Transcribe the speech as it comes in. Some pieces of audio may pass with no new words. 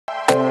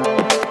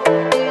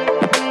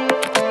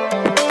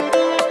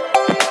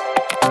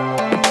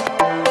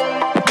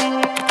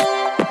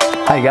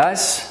Hi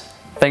guys,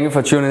 thank you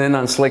for tuning in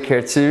on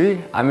Slikhaar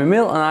TV. I'm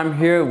Emil and I'm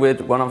here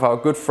with one of our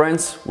good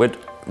friends with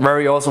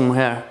very awesome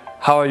hair.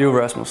 How are you,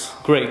 Rasmus?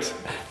 Great.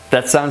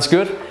 That sounds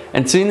good.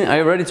 And Tine, are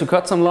you ready to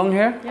cut some long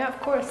hair? Yeah,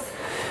 of course.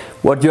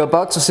 What you're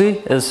about to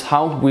see is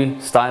how we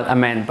style a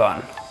man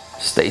bun.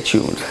 Stay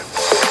tuned.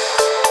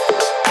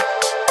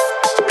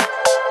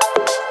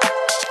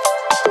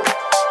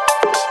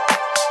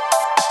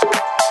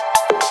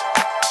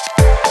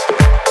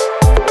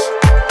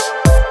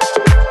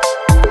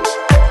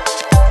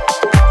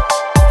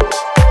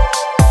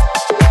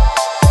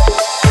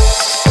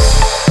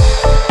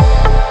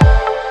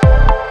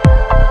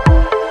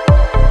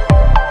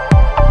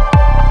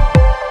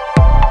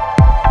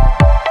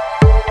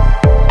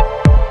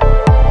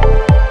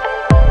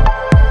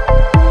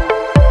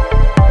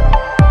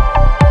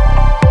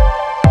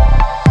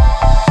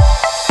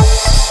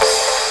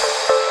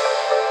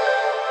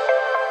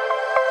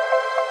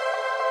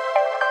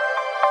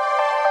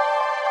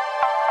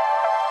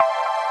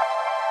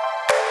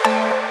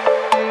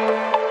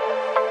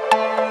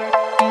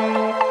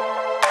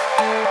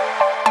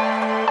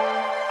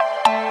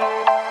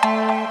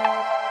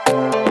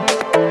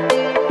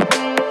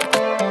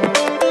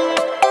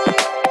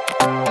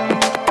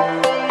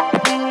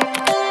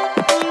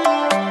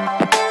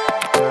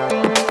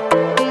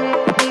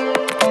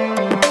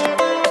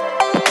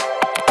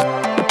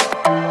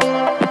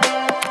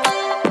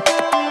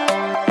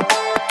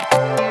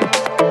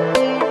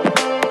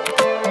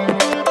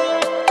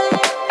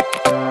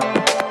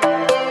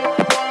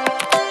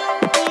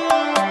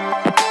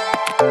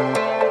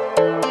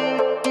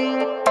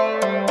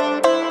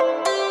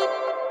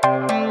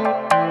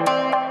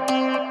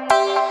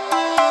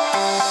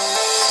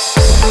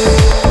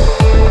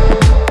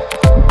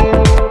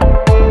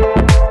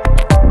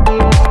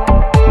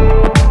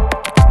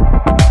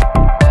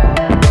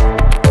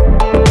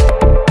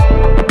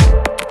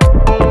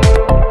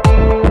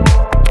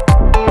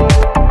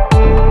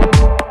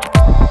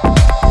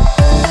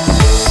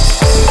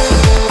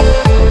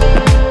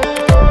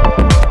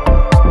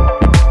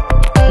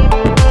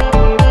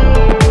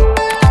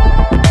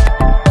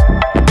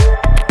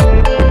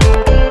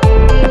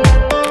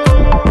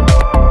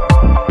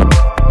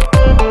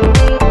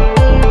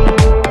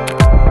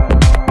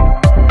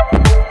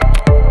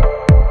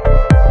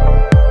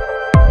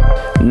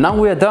 Now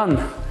we are done.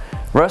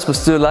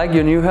 Rasmus, do you like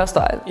your new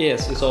hairstyle?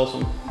 Yes, it's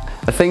awesome.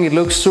 I think it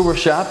looks super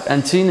sharp.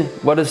 And Tine,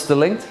 what is the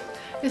length?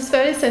 It's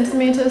 30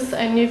 centimeters,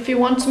 and if you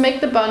want to make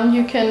the bun,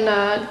 you can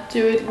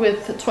do it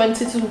with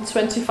 20 to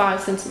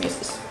 25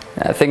 centimeters.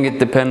 I think it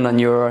depends on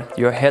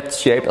your head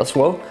shape as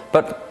well.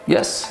 But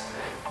yes,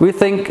 we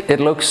think it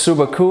looks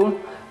super cool.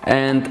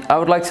 And I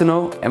would like to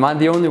know, am I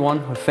the only one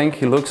who think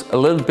he looks a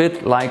little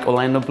bit like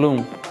Orlando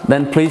Bloom?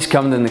 Then please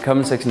comment in the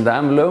comment section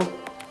down below.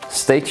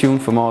 Stay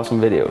tuned for more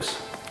awesome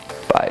videos.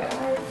 Bye.